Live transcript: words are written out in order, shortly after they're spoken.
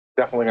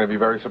definitely going to be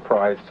very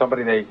surprised.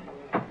 Somebody they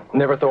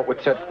never thought would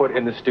set foot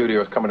in the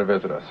studio is coming to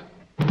visit us.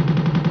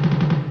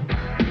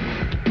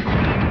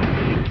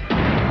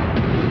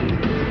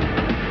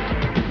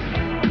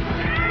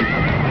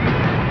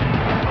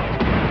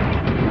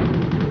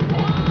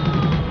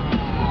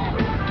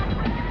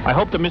 I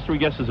hope the mystery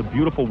guest is a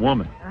beautiful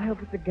woman. I hope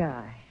it's a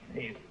guy.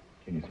 Hey,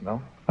 can you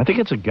smell? I think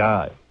it's a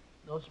guy.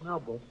 No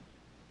smell, Bull.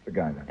 It's a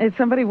guy then. Has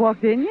somebody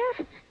walked in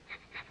yet?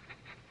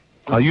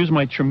 I'll use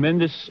my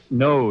tremendous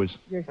nose.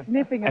 Your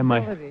sniffing and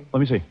ability. Let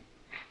me see.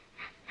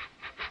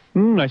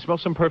 I smell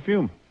some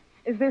perfume.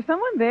 Is there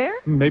someone there?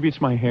 Maybe it's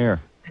my hair.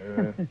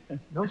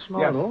 No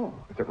smell at all.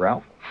 Is it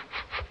Ralph?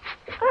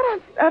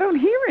 I don't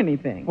hear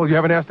anything. Well, you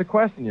haven't asked the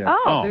question yet.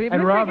 Oh.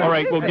 And Robin. All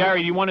right, well,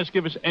 Gary, do you want us to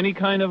give us any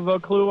kind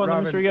of clue on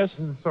the mystery guest?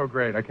 This is so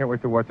great. I can't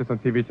wait to watch this on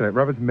TV tonight.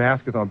 Robin's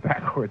mask is on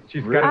backwards.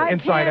 She's got it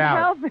inside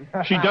out.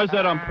 She does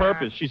that on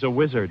purpose. She's a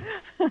wizard.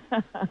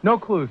 No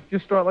clues.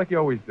 Just start like you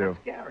always do.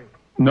 Gary.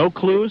 No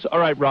clues? All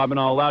right, Robin,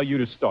 I'll allow you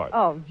to start.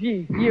 Oh,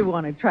 geez, you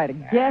want to try to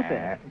guess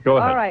it. Go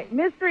ahead. All right,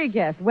 mystery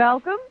guest,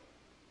 welcome.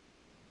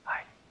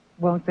 Hi.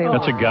 Won't say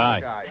That's a why.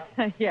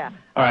 guy. Yeah.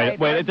 All right,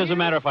 wait, it doesn't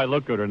matter if I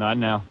look good or not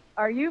now.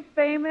 Are you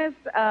famous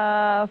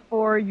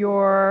for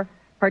your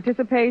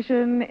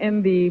participation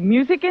in the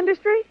music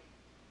industry?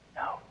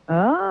 No.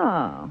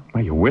 Oh. Oh,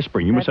 you're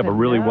whispering. You must have a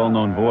really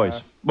well-known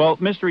voice. Well,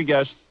 mystery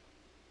guest,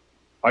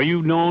 are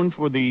you known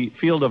for the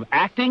field of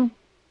acting?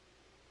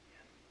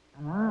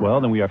 Ah. Well,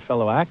 then we are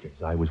fellow actors.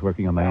 I was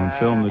working on my own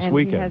film this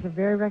weekend. And he has a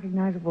very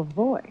recognizable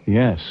voice.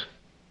 Yes.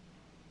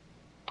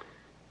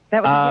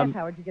 That was a guess.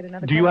 How would you get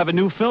another Do you have a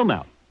new film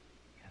out?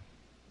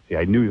 See,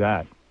 I knew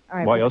that. All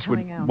right,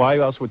 why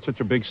else would such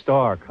a big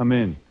star come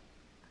in?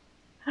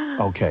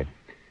 Okay.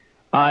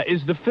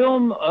 Is the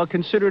film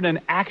considered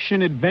an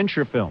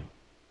action-adventure film?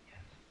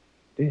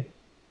 Yes.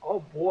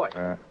 Oh, boy.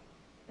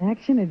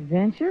 Action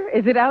adventure?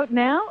 Is it out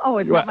now? Oh,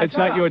 it's not my It's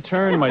not your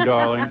turn, my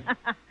darling.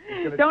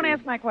 Don't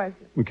ask my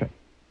question. Okay.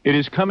 It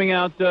is coming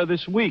out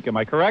this week, am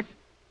I correct?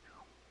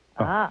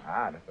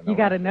 You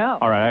got to know.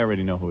 All right, I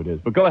already know who it is.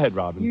 But go ahead,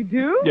 Robin. You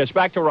do? Yes,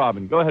 back to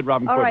Robin. Go ahead,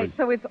 Robin. All Quivers. right,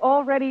 so it's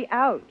already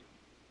out.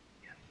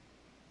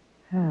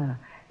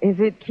 Is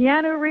it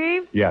Keanu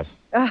Reeves? Yes.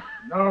 No.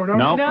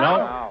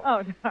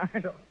 Oh,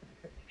 darn.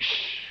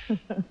 Shh.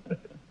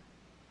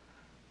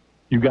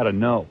 You got to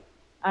know.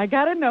 I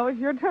got to know. It's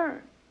your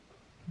turn.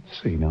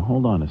 Let's see. Now,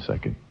 hold on a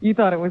second. You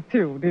thought it was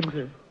two, didn't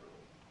you?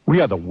 We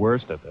are the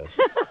worst at this.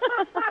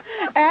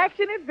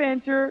 Action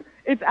adventure.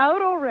 It's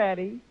out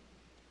already.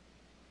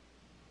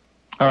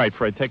 All right,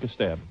 Fred, take a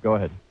stab. Go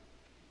ahead.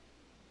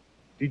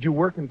 Did you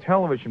work in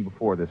television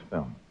before this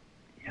film?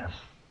 Yes.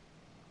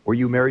 Were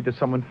you married to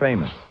someone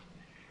famous?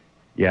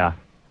 Yeah.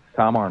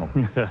 Tom Arnold.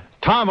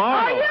 Tom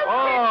Arnold.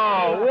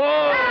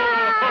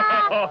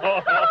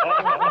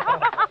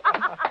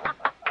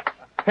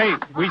 Hey,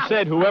 we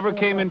said whoever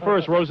came in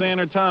first,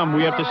 Roseanne or Tom,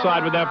 we have to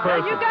side with that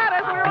person. You got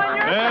us. We're on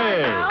your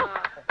side now.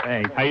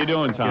 Hey, how you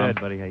doing, Tom? Good,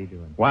 buddy. How you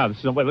doing? Wow, this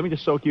is. Wait, let me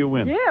just soak you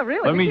in. Yeah,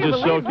 really. Let me You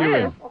just can't soak you believe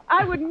in. this.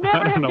 I would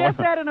never have guessed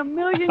that in a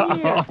million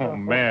years. Oh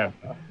man.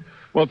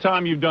 Well,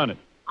 Tom, you've done it.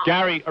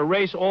 Gary,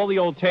 erase all the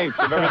old tapes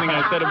of everything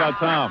I said about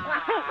Tom.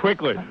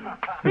 Quickly. I'm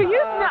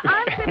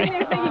sitting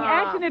there thinking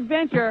action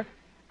adventure.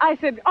 I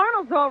said,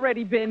 Arnold's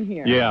already been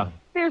here. Yeah.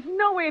 There's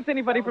no way it's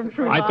anybody from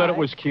True I Lies. thought it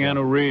was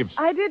Keanu Reeves.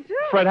 I did too.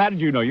 Fred, how did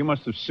you know? You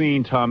must have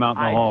seen Tom out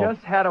in the hall. I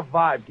just had a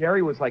vibe.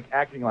 Gary was like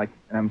acting like,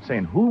 and I'm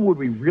saying, who would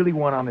we really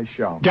want on this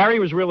show? Gary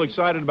was real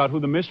excited about who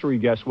the mystery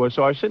guest was,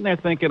 so I was sitting there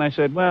thinking, I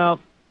said, well,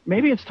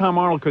 maybe it's Tom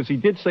Arnold, because he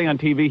did say on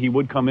TV he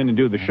would come in and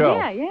do the show.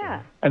 Yeah,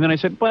 yeah. And then I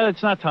said, well,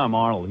 it's not Tom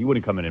Arnold. He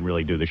wouldn't come in and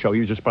really do the show. He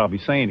was just probably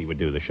saying he would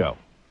do the show.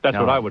 That's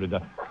what I would have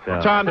done.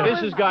 Tom, this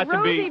has got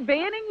to be... Rosie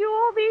banning you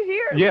all these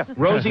years? Yeah,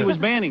 Rosie was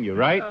banning you,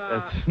 right?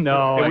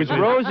 No. It was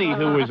Rosie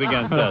who was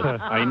against us.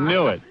 I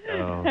knew it.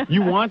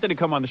 You wanted to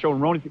come on the show,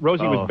 and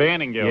Rosie was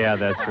banning you. Yeah,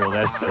 that's true.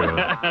 That's true.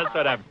 That's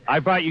what happened. I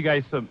brought you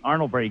guys some.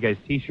 Arnold brought you guys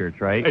T-shirts,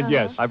 right?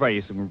 Yes. I brought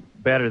you some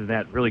better than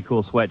that. Really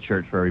cool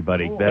sweatshirts for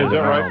everybody. Oh, Better is that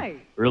than right? Arnold.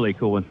 Really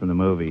cool ones from the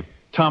movie.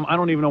 Tom, I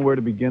don't even know where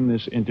to begin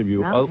this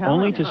interview. I'm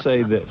Only telling to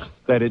say this,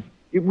 that it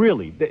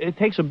really, it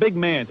takes a big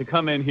man to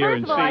come in here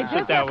First and of all, I sit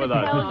just down have with to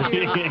us. tell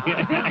you,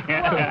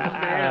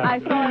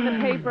 I saw in the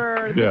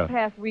paper this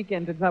past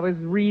weekend, as I was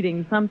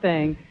reading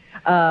something,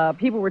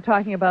 people were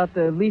talking about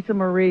the Lisa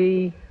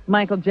Marie,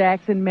 Michael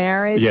Jackson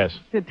marriage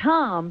to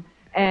Tom,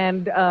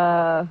 and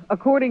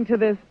according to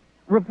this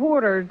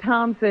reporter,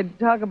 Tom said,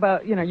 talk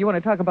about, you want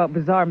to talk about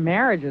bizarre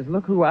marriages.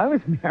 Look who I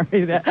was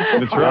married at.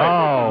 That's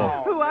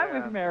right. Who I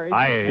was married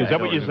Is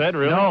that what you said,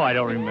 really? No, I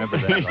don't remember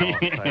that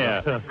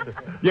at all.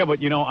 Yeah, but,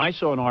 I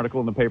saw an article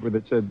in the paper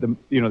that said,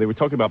 they were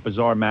talking about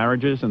bizarre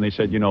marriages, and they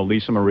said,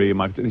 Lisa Marie,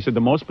 they said the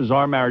most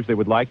bizarre marriage they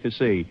would like to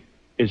see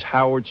is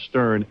Howard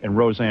Stern and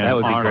Roseanne That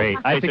would be Arnold. great.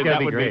 I think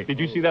that'd be great. Did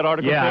you see that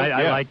article? Yeah, too?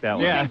 I like that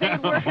one. Yeah. They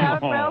work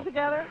out well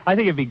together? I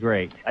think it'd be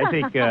great. I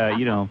think,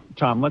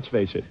 Tom, let's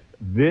face it.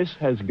 This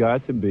has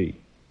got to be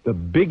the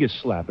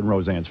biggest slap in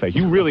Roseanne's face.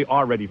 You really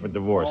are ready for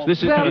divorce. This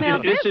is this could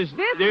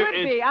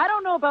be. I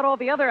don't know about all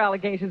the other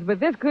allegations,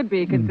 but this could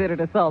be considered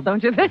assault,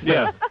 don't you think?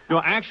 Yeah.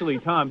 No, actually,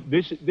 Tom,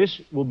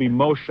 this will be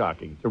most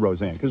shocking to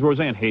Roseanne because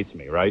Roseanne hates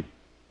me, right?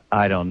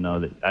 I don't know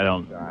that. I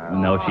don't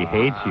know if she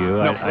hates you.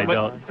 I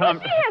don't. Tom,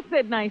 she has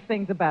said nice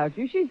things about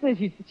you. She says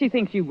she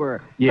thinks you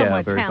were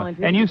somewhat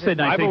talented. And you said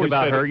nice things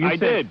about her. I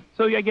did.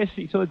 So I guess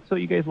so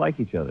you guys like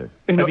each other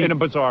in a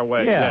bizarre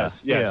way. Yeah.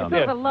 Yes. It's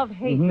sort of a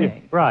love-hate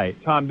thing. Right.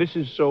 Tom, this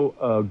is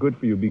so good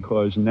for you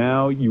because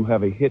now you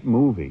have a hit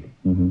movie,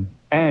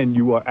 and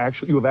you have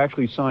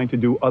actually signed to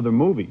do other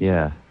movies.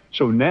 Yeah.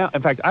 So now,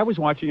 in fact, I was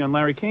watching on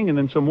Larry King, and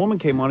then some woman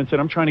came on and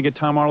said, I'm trying to get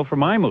Tom Arnold for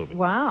my movie.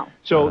 Wow.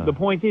 So the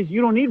point is, you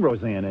don't need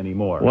Roseanne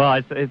anymore.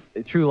 Well,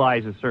 True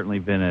Lies has certainly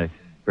been a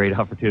great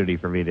opportunity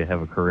for me to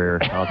have a career,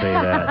 I'll tell you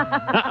that.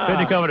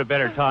 Couldn't have come at a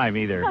better time,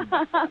 either.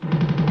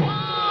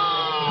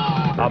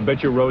 I'll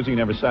bet you Rosie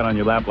never sat on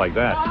your lap like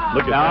that.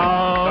 Look at that.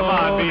 Come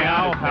on, be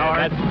honest,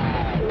 Howard.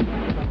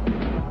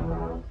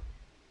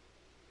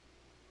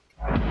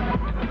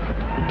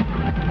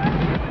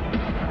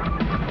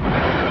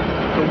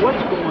 So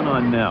what's going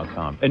on now,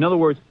 Tom? In other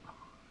words,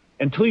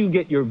 until you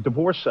get your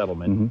divorce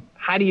settlement,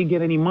 how do you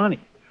get any money?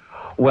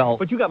 Well,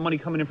 but you got money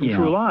coming in from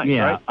True Lies,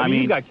 right? I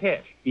mean, you got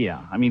cash.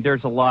 Yeah, I mean,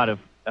 there's a lot of.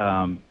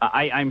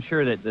 I'm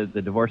sure that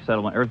the divorce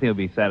settlement, everything will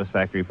be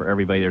satisfactory for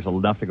everybody. There's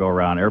enough to go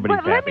around.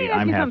 Everybody's happy.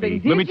 I'm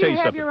happy. Let me tell you something. Did you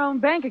have your own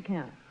bank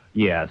account?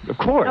 Yes, of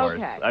course.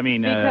 Okay. I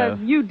mean, because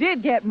you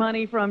did get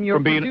money from your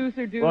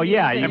producer duties. Well,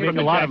 yeah, you make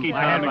a lot of.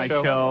 I had my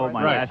show,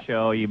 my last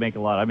show. You make a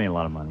lot. I made a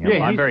lot of money.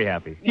 Yeah, I'm very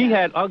happy. He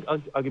had. I'll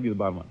give you the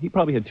bottom line. He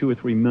probably had $2 or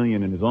 $3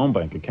 million in his own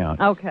bank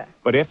account. Okay.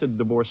 But after the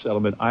divorce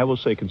settlement, I will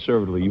say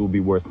conservatively, you will be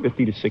worth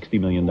 $50 to $60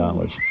 million.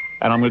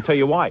 And I'm going to tell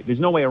you why. There's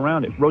no way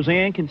around it.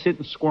 Roseanne can sit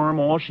and squirm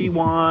all she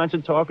wants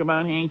and talk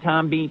about, hey,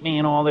 Tom beat me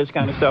and all this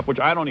kind of stuff, which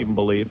I don't even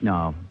believe.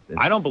 No.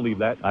 I don't believe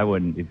that. I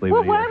wouldn't believe it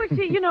Well, either. why would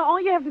she, all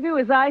you have to do,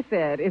 as I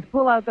said, is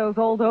pull out those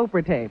old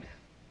Oprah tapes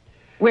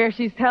where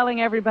she's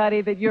telling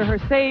everybody that you're her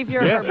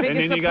savior, her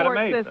biggest support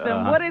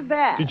system. What is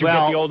that? Did you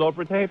get the old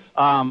Oprah tapes?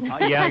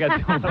 Yeah, I got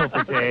the old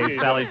Oprah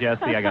tapes. Sally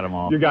Jesse, I got them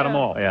all. You got them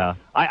all? Yeah.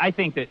 I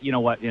think that, you know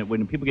what,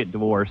 when people get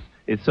divorced,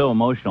 it's so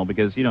emotional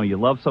because, you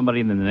love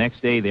somebody and then the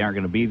next day they aren't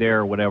going to be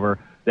there or whatever,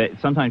 that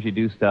sometimes you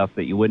do stuff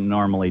that you wouldn't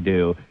normally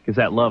do because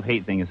that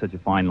love-hate thing is such a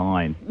fine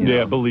line.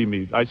 Yeah, believe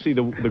me. I see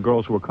the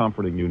girls who are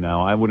comforting you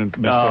now. I wouldn't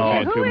miss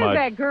Roseanne too much. Who is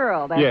that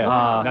girl?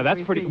 Now,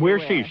 that's pretty...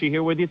 Where's she? Is she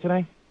here with you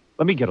today?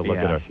 Let me get a look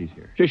at her. She's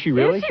here. Is she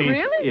really? Is she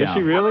really? Is she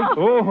really?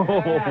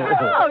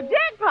 Oh,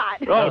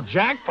 jackpot! Oh,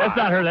 jackpot! That's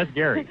not her. That's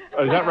Gary.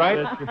 Oh, is that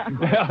right?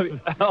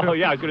 Oh,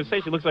 yeah. I was going to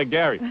say she looks like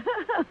Gary.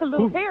 A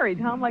little hairy.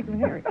 Tom likes him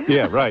hairy.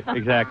 Yeah, right.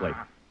 Exactly.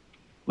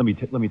 Let me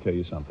tell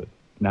you something.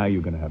 Now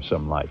you're going to have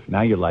some life.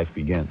 Now your life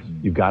begins.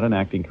 You've got an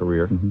acting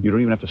career. You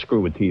don't even have to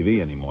screw with TV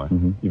anymore.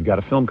 You've got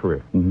a film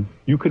career.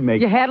 You could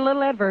make... You had a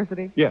little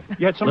adversity. Yeah,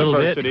 you had some little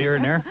adversity. Bit here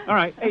and there. All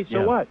right. Hey,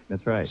 so what?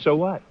 That's right. So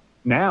what?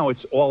 Now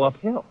it's all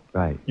uphill.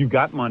 Right. You've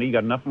got money. You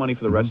got enough money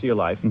for the rest of your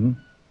life.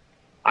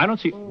 I don't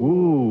see...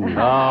 Ooh.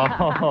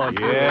 Oh,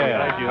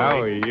 yeah.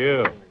 How are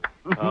you?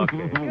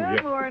 Okay.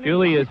 Good morning.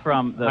 Julie is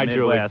from the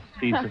Midwest.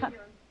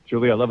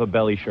 Julie, I love a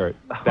belly shirt.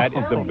 That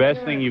is the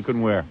best thing you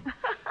can wear.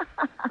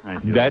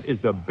 That is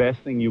the best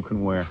thing you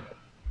can wear.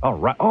 All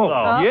right. Oh,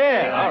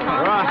 yeah. All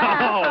right.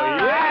 Oh,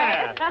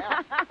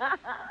 yeah.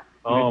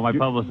 Oh, my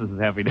publicist is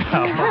happy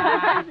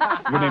now.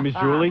 Your name is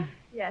Julie?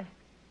 Yes.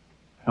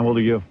 How old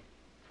are you?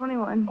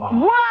 21. Oh.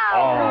 Wow. Oh,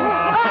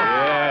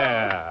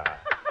 yeah.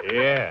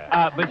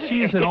 Yeah. But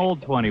she's an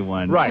old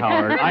 21, right.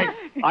 Howard.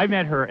 I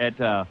met her at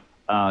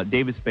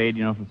David Spade,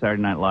 from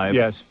Saturday Night Live.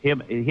 Yes. He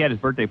had his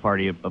birthday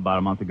party about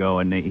a month ago,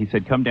 and he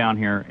said, come down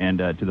here and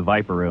to the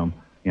Viper Room,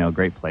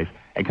 great place.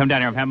 And come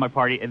down here, I'm having my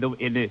party. So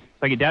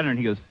I get down there, and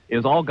he goes, it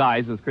was all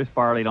guys. It was Chris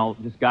Farley and all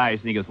just guys.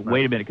 And he goes,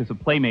 wait a minute, because the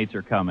Playmates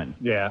are coming.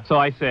 Yeah. So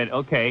I said,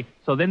 okay.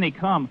 So then they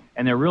come,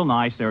 and they're real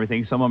nice and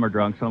everything. Some of them are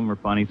drunk, some of them are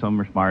funny, some of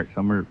them are smart,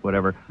 some are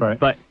whatever. Right.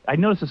 But I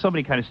noticed that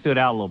somebody kind of stood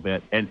out a little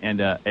bit, and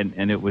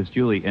it was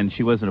Julie, and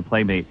she wasn't a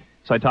Playmate.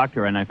 So I talked to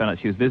her, and I found out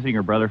she was visiting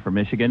her brother from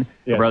Michigan.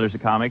 Her brother's a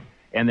comic.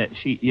 And that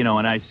she,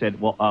 and I said,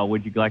 well,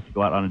 would you like to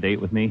go out on a date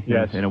with me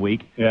in a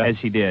week? Yeah. And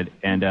she did.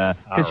 And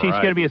because she's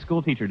going to be a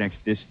school teacher next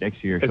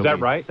year. Is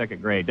that right?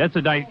 Second grade. It's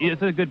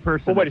a good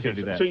person. Well, wait a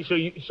second.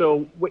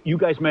 So you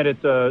guys met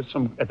at the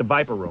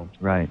Viper Room.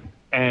 Right.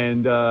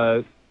 And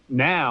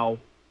now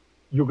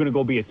you're going to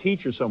go be a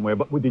teacher somewhere.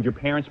 But did your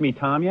parents meet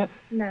Tom yet?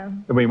 No.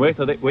 I mean, wait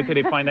till they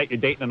find out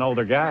you're dating an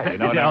older guy. You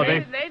know what I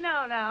mean? They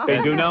know now.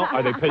 They do know?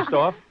 Are they pissed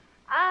off?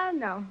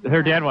 No.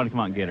 Her dad wanted to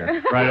come out and get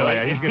her right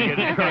away. He's going to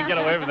get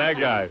away from that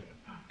guy.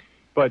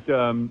 But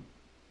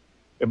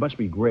it must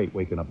be great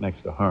waking up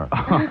next to her.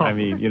 I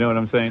mean, you know what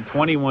I'm saying?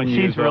 21 years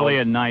old. She's really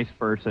a nice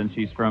person.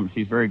 She's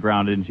very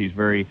grounded, and she's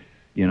very,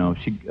 but you're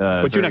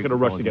not going to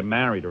rush to get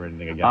married or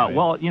anything again.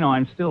 Well,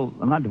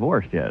 I'm not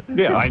divorced yet.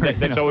 Yeah,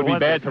 so it would be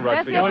bad to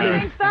rush to get married. That's the only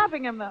thing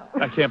stopping him, though.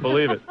 I can't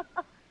believe it.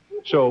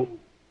 So,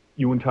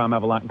 you and Tom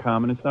have a lot in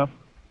common and stuff?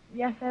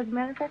 Yes, as a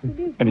matter of fact, we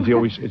do. And is he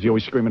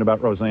always screaming about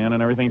Roseanne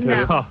and everything too?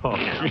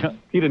 No.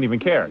 He didn't even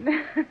care.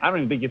 I don't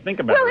even think you think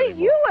about it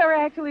anymore. You were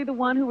actually the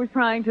one who was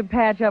trying to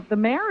patch up the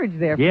marriage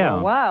there for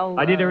a while.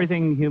 I did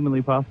everything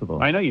humanly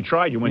possible. I know you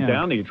tried. You went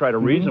down there. You tried to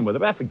reason with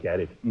him. I forget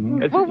it.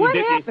 Well, what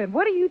happened?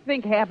 What do you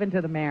think happened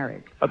to the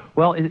marriage?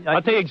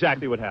 I'll tell you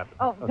exactly what happened.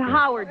 Oh, okay.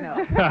 Howard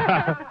knows.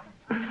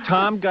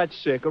 Tom got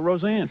sick of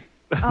Roseanne.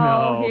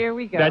 Oh, here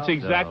we go. That's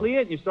exactly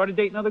it. You started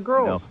dating other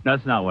girls. No,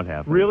 that's not what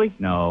happened. Really?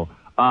 No.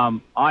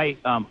 I'm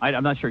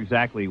not sure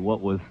exactly what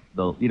was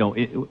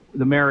the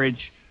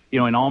marriage.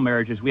 In all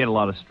marriages, we had a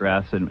lot of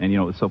stress, and it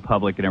was so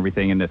public and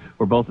everything, and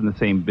we're both in the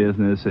same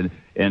business,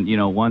 and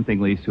one thing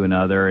leads to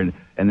another, and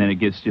then it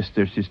gets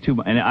there's just too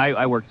much. And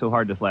I worked so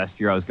hard this last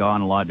year. I was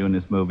gone a lot doing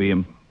this movie,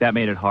 and that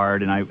made it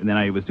hard. And then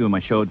I was doing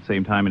my show at the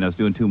same time, and I was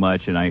doing too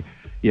much, and I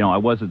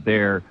wasn't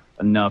there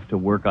enough to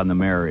work on the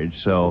marriage.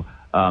 So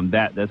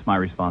that's my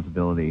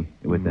responsibility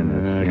within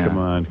this. Come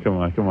on.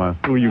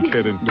 Who are you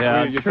kidding?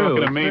 Yeah, you're true.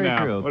 talking to me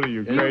now. True. What are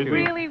you, You crazy?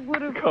 really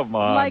would have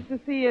liked to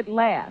see it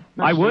last.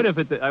 I would have.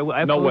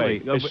 Absolutely. No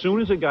way. As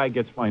soon as a guy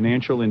gets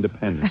financial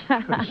independence,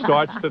 he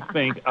starts to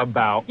think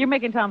about... You're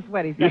making Tom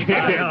sweaty.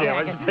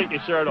 Yeah, just take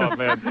your shirt off,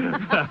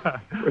 man.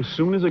 As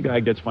soon as a guy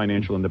gets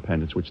financial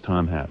independence, which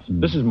Tom has,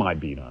 this is my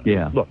beat on it.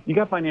 Yeah. Look, you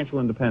got financial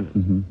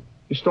independence.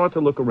 You start to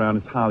look around.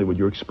 It's Hollywood.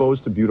 You're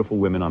exposed to beautiful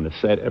women on the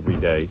set every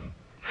day.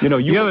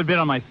 You haven't been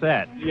on my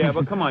set. Yeah,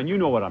 but come on, you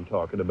know what I'm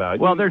talking about.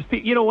 Well, there's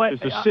what?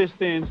 There's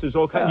assistants. There's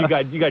all kinds.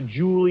 You got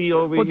Julie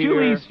over here.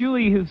 Well,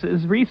 Julie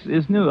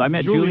is new. I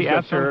met Julie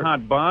after. Got some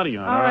hot body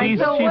on her. All right,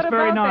 so she's what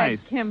very about nice.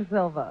 That Kim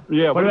Silva?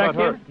 Yeah, what about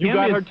her? Kim? You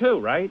got her too,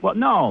 right? Well,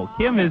 no,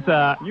 Kim is.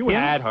 You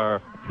had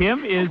her.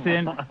 Kim is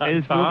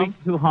moving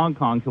to Hong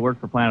Kong to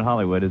work for Planet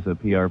Hollywood as a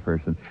PR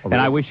person, and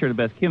I wish her the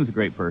best. Kim's a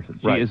great person.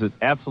 She is an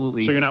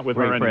absolutely. So you're not with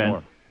her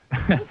anymore.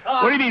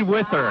 What do you mean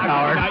with her,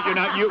 Howard?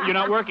 You're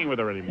not working with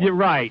her anymore. You're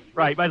right.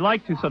 I'd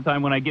like to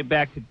sometime when I get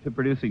back to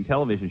producing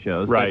television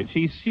shows. Right.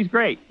 But she's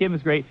great. Kim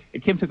is great.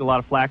 And Kim took a lot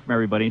of flack from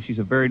everybody, and she's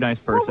a very nice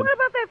person. Well, what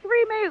about that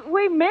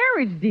three-way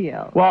marriage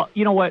deal? Well,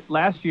 you know what?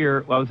 Last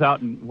year I was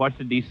out in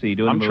Washington D.C.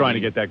 doing. I'm trying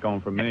to get that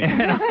going for me.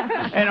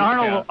 and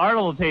Arnold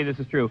will tell you this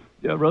is true.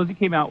 Rosie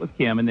came out with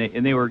Kim, and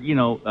they were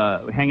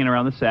hanging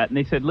around the set, and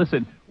they said,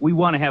 "Listen, we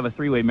want to have a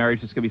three-way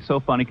marriage. It's going to be so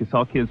funny because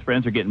all Kim's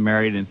friends are getting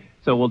married, and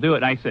so we'll do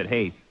it." And I said,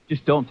 "Hey,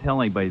 just don't tell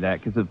anybody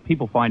that, because if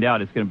people find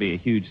out, it's going to be a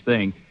huge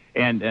thing."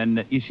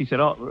 And she said,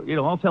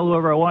 I'll tell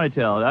whoever I want to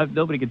tell.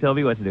 Nobody can tell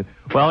me what to do.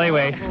 Well,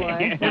 anyway,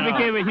 it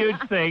became a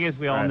huge thing, as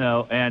we all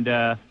know.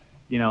 And,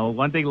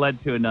 one thing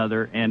led to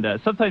another. And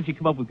sometimes you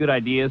come up with good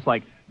ideas,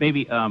 like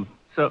maybe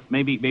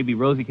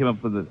Rosie came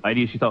up with an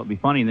idea she thought would be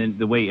funny, and then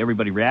the way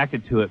everybody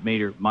reacted to it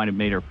might have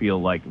made her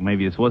feel like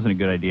maybe this wasn't a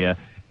good idea.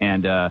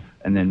 And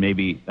then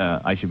maybe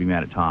I should be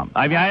mad at Tom.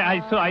 I mean,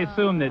 I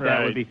assume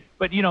that would be.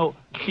 But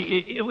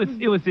it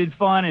was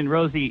fun, and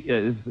Rosie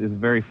is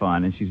very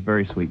fun, and she's a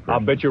very sweet person. I'll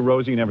bet you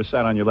Rosie never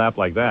sat on your lap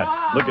like that.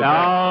 Look at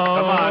that.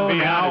 Come on,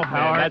 be honest,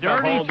 Howard. There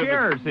are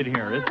chairs in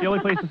here. It's the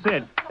only place to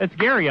sit. That's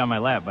Gary on my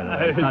lap, by the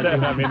way.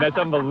 I mean, that's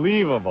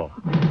unbelievable.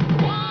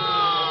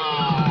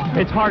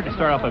 It's hard to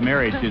start off a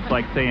marriage. It's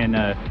like saying,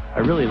 "I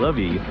really love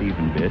you, you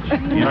thieving bitch."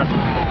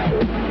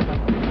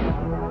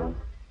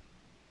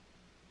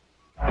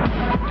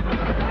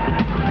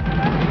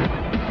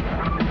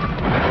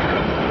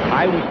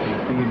 I was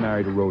thinking being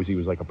married to Rosie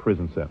was like a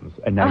prison sentence,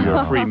 and now you're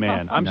a free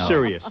man. I'm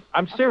serious.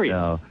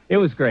 No, it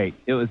was great.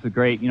 It was a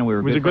great. We were.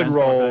 It was a good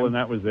role, and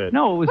that was it.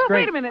 No, it was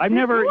great. Wait a minute. I've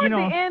never, Toward the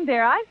end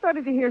there, I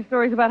started to hear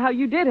stories about how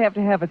you did have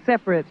to have a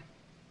separate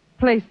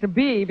place to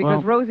be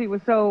because Rosie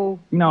was so.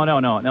 No.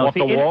 Off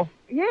the wall.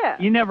 Yeah.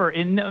 You never,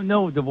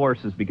 no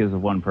divorces because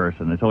of one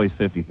person. It's always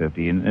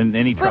 50-50, and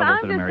any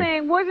troubles in a marriage. But I'm just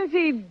saying, wasn't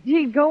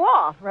she'd go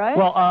off, right?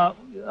 Well,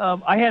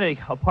 I had an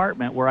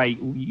apartment where I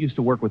used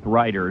to work with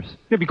writers.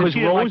 Yeah, because she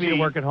didn't like me to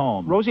work at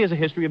home. Rosie has a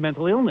history of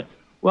mental illness.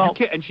 Well,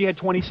 and she had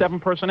 27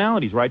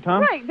 personalities, right,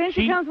 Tom? Right. Then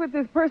she comes with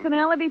this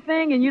personality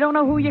thing, and you don't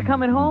know who you're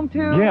coming home to.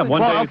 Yeah,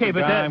 one day okay,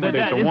 but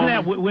isn't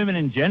that women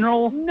in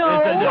general?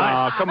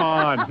 No. Come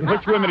on.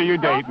 Which women are you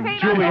dating?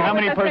 Julie, how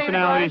many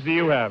personalities do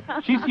you have?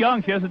 She's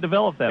young. She hasn't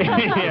developed that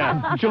much.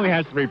 Yeah. She only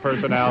has 3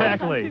 personalities.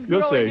 Exactly.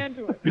 You'll see.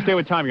 You stay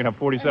with Tom, you're going to have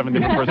 47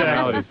 different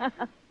personalities.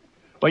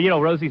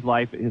 Well, Rosie's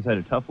life has had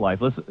a tough life.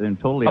 Listen, and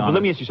totally honest. But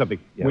let me ask you something.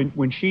 Yeah.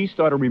 When she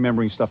started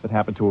remembering stuff that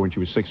happened to her when she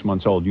was 6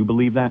 months old, you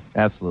believe that?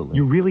 Absolutely.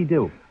 You really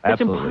do?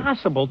 Absolutely. It's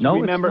impossible to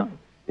remember. It's not.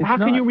 How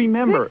can you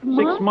remember?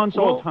 6 months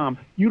Well, old, Tom.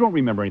 You don't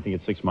remember anything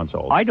at 6 months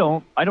old. I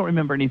don't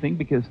remember anything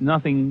because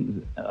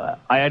nothing.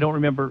 I don't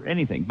remember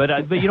anything. But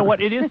you know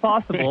what? It is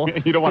possible.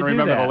 You don't want to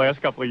remember the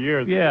last couple of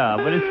years. Yeah,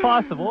 but it's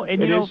possible.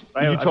 And you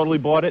totally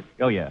bought it?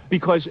 Oh yeah.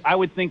 Because I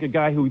would think a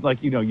guy who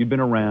you'd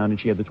been around and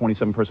she had the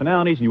 27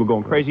 personalities and you were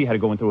going crazy, had to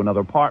go into another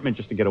apartment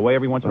just to get away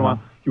every once in a while.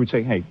 You would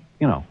say, hey,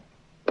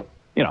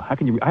 how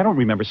can you? I don't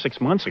remember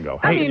 6 months ago.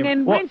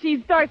 When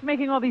she starts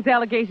making all these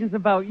allegations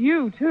about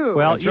you too.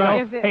 Well,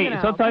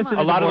 sometimes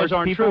a lot of those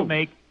aren't people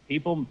true.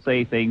 People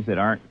say things that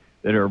are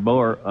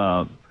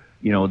more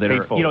you know, that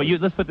Hateful. are, you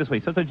know, let's put it this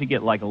way. Sometimes you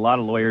get like a lot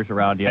of lawyers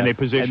around you, and they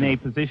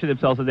position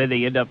themselves, and then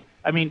they end up,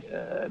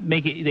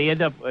 they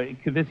end up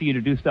convincing you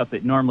to do stuff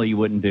that normally you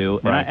wouldn't do.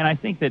 Right. And I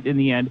think that in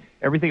the end,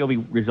 everything will be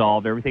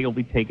resolved, everything will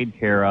be taken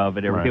care of,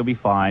 and everything will be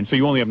fine. So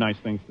you only have nice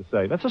things to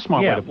say. That's a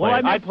smart way to play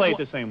it. I play it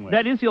the same way.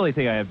 That is the only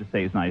thing I have to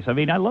say is nice. I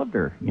mean, I loved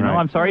her. You know, Right.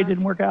 I'm sorry it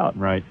didn't work out.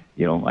 Right.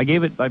 You know, I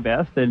gave it my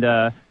best, and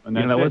that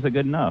wasn't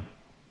good enough.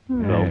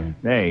 So,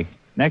 hey,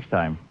 next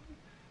time.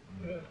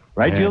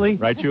 Right, Julie?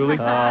 Right, Julie?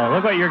 Oh,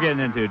 look what you're getting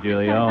into,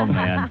 Julie. Oh,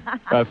 man.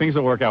 Things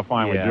will work out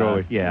fine with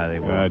Julie. Yeah, they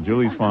will.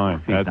 Julie's fine.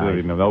 She's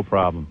nice. No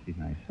problem. She's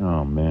nice.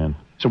 Oh, man.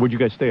 So where'd you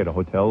guys stay, at a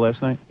hotel last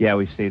night? Yeah,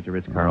 we stayed at the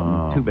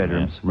Ritz-Carlton. 2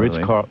 bedrooms.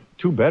 Ritz-Carlton.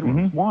 2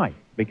 bedrooms? Mm-hmm. Why?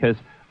 Because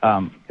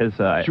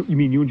you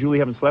mean you and Julie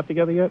haven't slept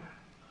together yet?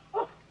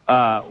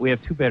 we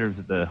have 2 bedrooms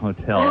at the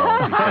hotel.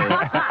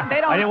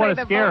 I didn't want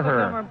to scare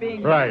her.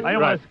 Right. I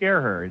didn't want to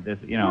scare her.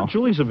 You know. Well,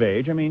 Julie's of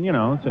age. I mean, you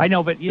know. I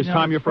know, but is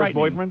Tom your first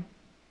boyfriend?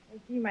 Is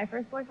he my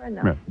first boyfriend?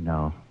 No.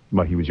 No.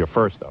 Well, he was your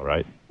first, though,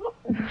 right?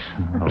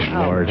 Oh,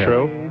 Lord.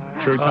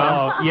 True,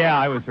 Tom? Oh, yeah,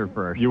 I was her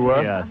first. You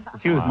were? Yeah.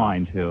 She was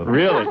mine, too.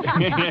 Really?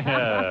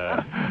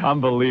 Yeah.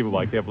 Unbelievable.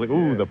 I can't believe.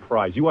 Ooh, the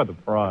prize. You are the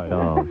prize.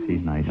 Oh, she's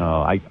nice.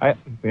 Oh,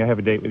 may I have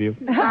a date with you?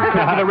 For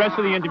the rest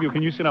of the interview,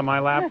 can you sit on my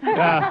lap?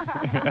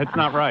 That's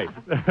not right.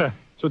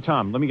 So,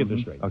 Tom, let me get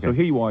this straight. Okay. So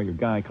here you are. Your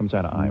guy comes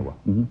out of Iowa.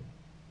 Mm-hmm.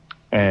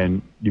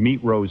 And you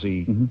meet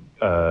Rosie,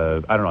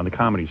 I don't know, on the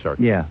comedy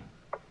circuit. Yeah.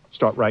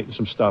 Start writing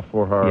some stuff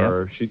for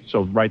her. Yeah.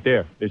 So right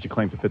there's your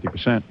claim to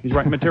 50%. He's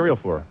writing material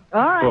for her.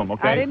 All right. Boom,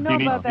 okay? I didn't know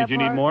about that Did you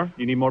need more?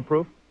 You need more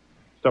proof?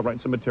 Start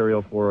writing some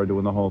material for her,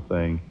 doing the whole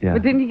thing. Yeah.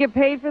 But didn't he get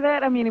paid for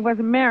that? I mean, he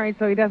wasn't married,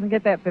 so he doesn't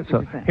get that 50%.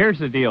 So here's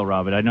the deal,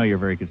 Robin. I know you're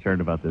very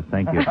concerned about this.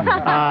 Thank you.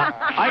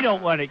 I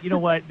don't want it. You know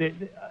what?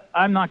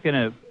 I'm not going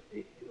to.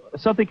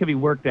 Something can be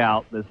worked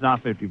out that's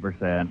not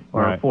 50%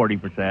 or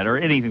 40% or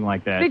anything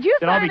like that. Did you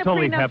that I'll sign be a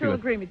totally prenuptial happy with.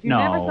 agreement? You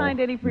No, never signed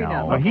any prenup?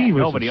 No, Okay. He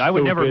was nobody. I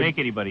would never stupid. make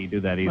anybody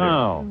do that either.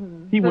 No.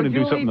 He wouldn't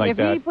do something like if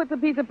that. he puts a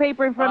piece of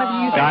paper in front of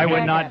you, you I say, would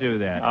 "Jack not it." do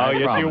that. Oh, I yes,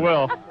 you promise.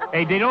 will.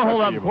 Hey, they don't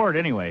hold up in court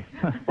anyway.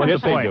 What's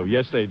Yes, the they point? do.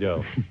 Yes, they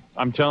do.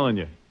 I'm telling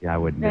you. Yeah, I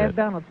wouldn't Yeah, do it.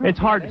 Donald Trump. It's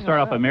hard to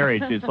start off a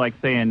marriage. It's like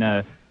saying,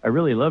 I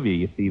really love you,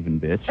 you thieving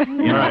bitch. You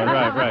know?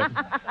 Right.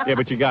 Yeah,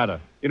 but you gotta.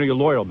 You know, your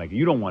lawyer will make it.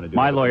 You don't want to do it.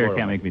 My but lawyer the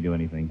can't will make me do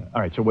anything.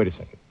 All right, so wait a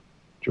second.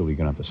 Julie, you're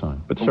going to have to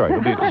sign. But sorry.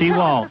 She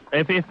won't.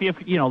 If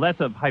you know, that's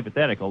a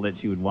hypothetical that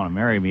she would want to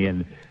marry me,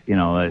 and you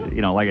know,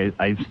 like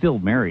I'm still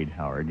married,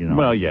 Howard. You know.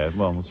 Well, yeah.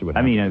 Well, we'll see what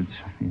happens.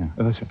 I mean,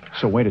 Listen,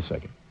 so wait a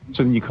second.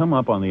 So then you come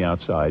up on the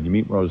outside. You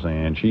meet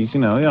Roseanne. She's,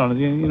 you're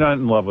not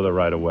in love with her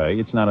right away.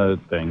 It's not a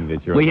thing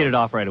that you're. We hit it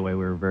off right away.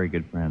 We were very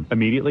good friends.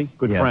 Immediately,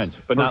 good Yes. friends,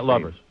 but not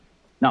lovers.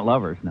 Not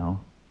lovers,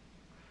 no.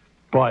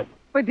 But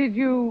did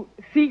you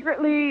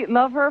secretly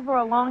love her for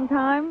a long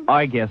time?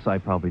 I guess I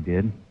probably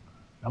did.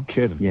 no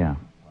kidding. Yeah.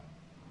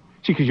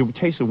 See, because your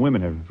taste of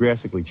women have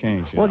drastically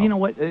changed. You know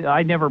what?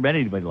 I never met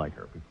anybody like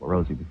her before,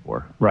 Rosie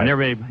before. Right. I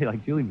never met anybody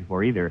like Julie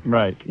before either.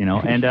 Right. You know,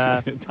 and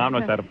Tom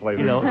knows how to play.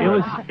 you know,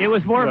 it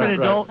was more of an Right.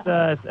 adult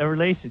a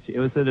relationship. It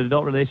was an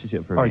adult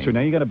relationship for me. All right. So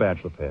now you got a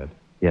bachelor pad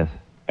Yes.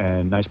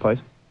 and nice place.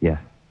 Yeah.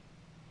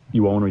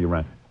 You own or you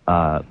rent?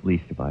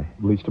 Lease to buy.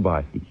 Lease to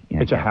buy.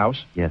 Yeah, It's a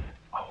house. Yes.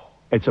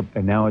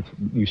 And now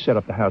you set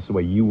up the house the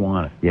way you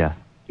want it. Yeah.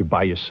 You're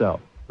by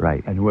yourself.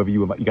 Right. And whoever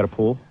you got a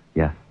pool.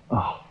 Yeah.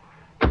 Oh.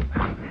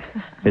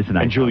 It's a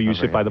nice. And Julie, you house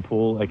sit over by here. the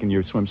pool, like in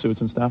your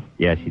swimsuits and stuff.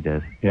 Yeah, she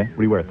does. Yeah. What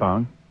do you wear? A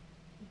thong?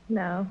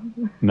 No.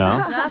 No.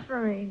 Not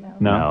for me, no.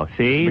 No.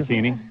 See?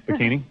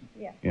 Bikini.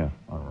 Yeah. Yeah.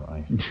 All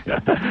right.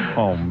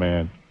 Oh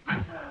man.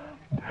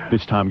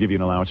 This Tom give you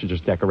an allowance to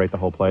just decorate the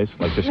whole place?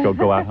 Like just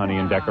go out, honey,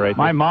 and decorate?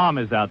 My it? mom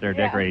is out there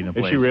decorating the Is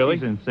place. she really?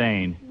 She's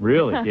insane.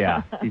 Really?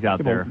 Yeah, she's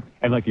out there.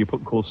 And like you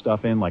put cool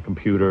stuff in, like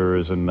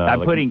computers and I'm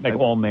like, putting- like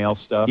all male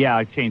stuff. Yeah,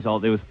 I changed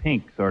all. It was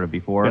pink sort of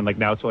before. And like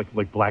now it's like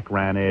black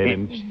granite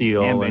and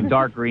steel and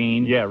dark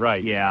green. Yeah,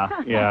 right. Yeah.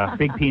 Yeah.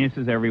 Big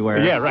penises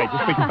everywhere. Yeah, right.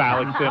 Just big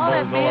phallic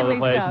symbols all over the manly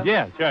place. stuff.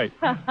 Yeah, that's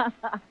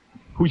right.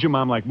 Who's your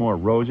mom like more,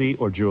 Rosie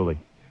or Julie?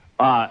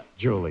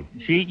 Julie.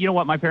 You know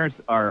what? My parents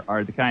are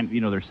the kind.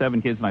 You know, there's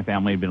 7 kids in my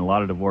family. Have been a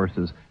lot of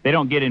divorces. They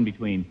don't get in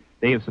between.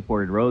 They have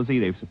supported Rosie.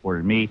 They've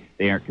supported me.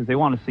 They aren't because they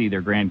want to see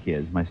their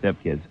grandkids, my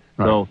stepkids.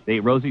 Right. So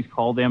Rosie's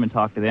called them and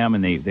talked to them,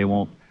 and they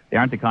won't. They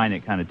aren't the kind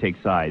that kind of take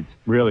sides.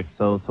 Really?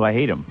 So I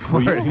hate them.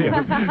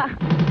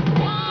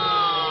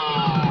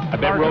 I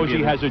bet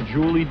Rosie has a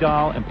Julie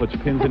doll and puts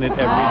pins in it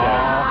every day.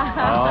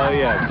 Oh,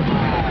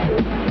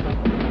 yes.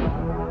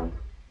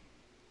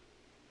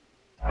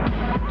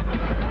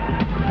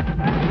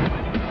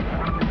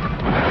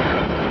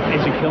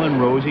 Is it killing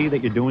Rosie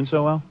that you're doing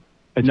so well?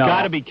 It's No.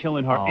 got to be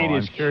killing her. Oh, it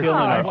is I'm sure, killing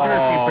her. I'm sure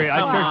Oh, she's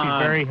come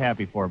on. very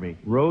happy for me.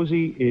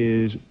 Rosie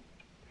is...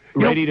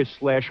 ready to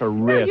slash her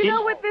wrist. You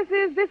know what this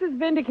is? This is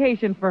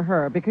vindication for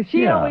her because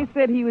she always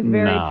said he was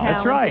very talented.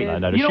 That's right.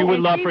 No, she would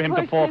love for him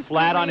to fall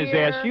flat on his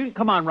ass.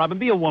 Come on, Robin,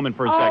 be a woman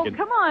for a second.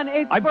 Come on.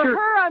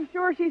 Her, I'm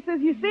sure she says,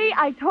 you see,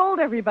 I told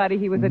everybody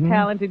he was a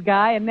talented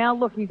guy, and now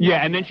look, he's not.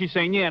 And then she's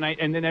saying,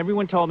 and then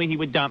everyone told me he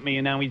would dump me,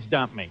 and now he's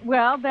dumped me.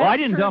 Well, that's I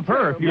didn't dump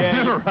her. If you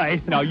remember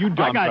right. No, you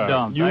dumped I got her.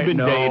 dumped. You've been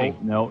dating.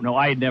 No,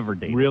 I had never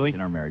dated. Really?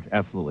 In our marriage.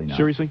 Absolutely not.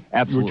 Seriously?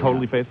 Absolutely. You were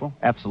totally faithful?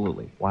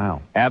 Absolutely.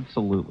 Wow.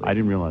 Absolutely. I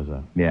didn't realize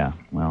that. Yeah,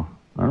 well.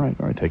 All right,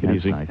 take it That's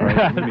easy. Nice. All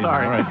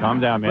right,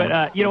 calm down, man.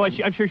 But you know what?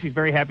 I'm sure she's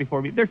very happy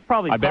for me. There's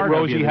probably. I bet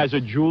Rosie has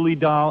a Julie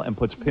doll and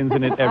puts pins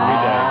in it every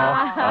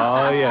day.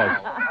 Oh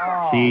yes.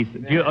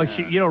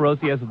 You know,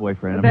 Rosie has a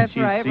boyfriend. That's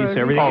right. Sees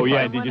everything. Oh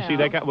yeah. Did you see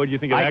that guy? What did you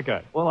think of that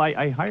guy? Well,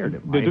 I hired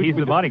him. He's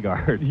the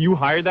bodyguard. You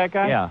hired that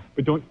guy? Yeah.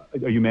 But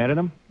are you mad at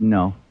him?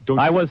 No.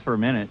 I was for a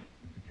minute,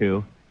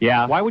 too.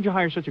 Yeah. Why would you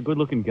hire such a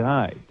good-looking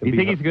guy? You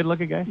think he's a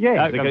good-looking guy?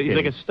 Yeah, he's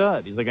like a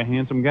stud. He's like a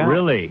handsome guy.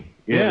 Really?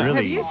 Yeah. Really.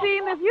 Have you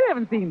seen this? You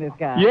haven't seen this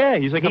guy. Yeah,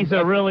 he's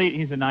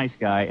a nice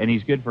guy, and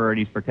he's good for her, and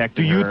he's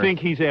protecting her. Do you think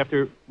he's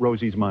after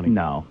Rosie's money?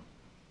 No.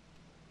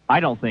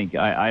 I don't think.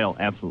 I don't.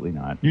 Absolutely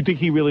not. You think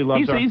he really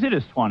loves her? He's in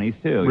his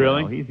 20s too.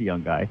 Really? You know, he's a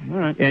young guy. All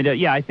right. And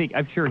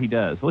I'm sure he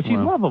does. Well, she's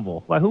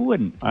lovable. Why? Who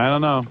wouldn't? I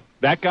don't know.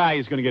 That guy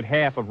is going to get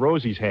half of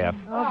Rosie's half.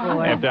 Oh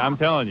boy. I'm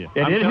telling you.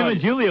 And him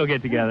and Julie will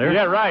get together.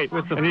 Yeah, right.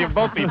 And you'll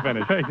both be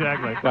finished.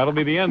 Exactly. That'll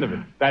be the end of it.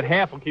 That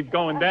half will keep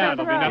going down.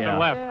 There'll be nothing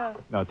left. Yeah.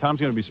 No, Tom's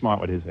going to be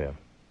smart with his half.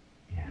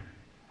 Yeah.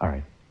 All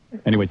right.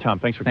 Anyway, Tom,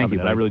 thanks for coming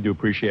in. I really do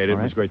appreciate it.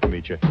 It was great to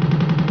meet you.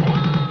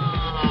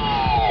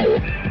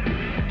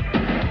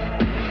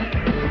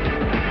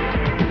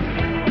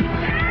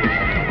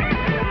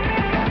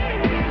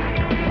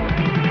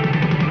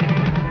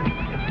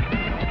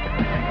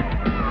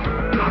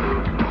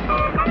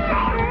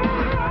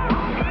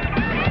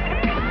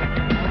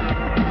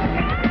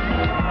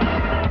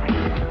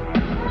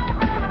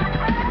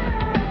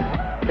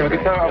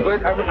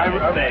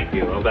 Thank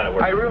you. I'm glad it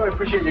worked. I really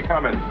appreciate your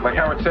comments. Like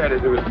Howard said,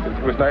 it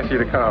was nice of you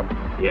to come.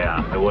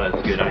 Yeah, it was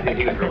good. I think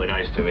he was really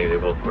nice to me. They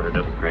both put it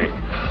up great.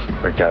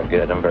 Worked out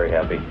good. I'm very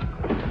happy.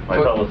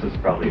 My fellows is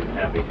probably even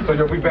happy. So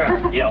you'll be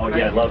back? Yeah,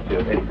 I'd love to.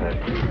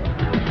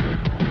 Anytime.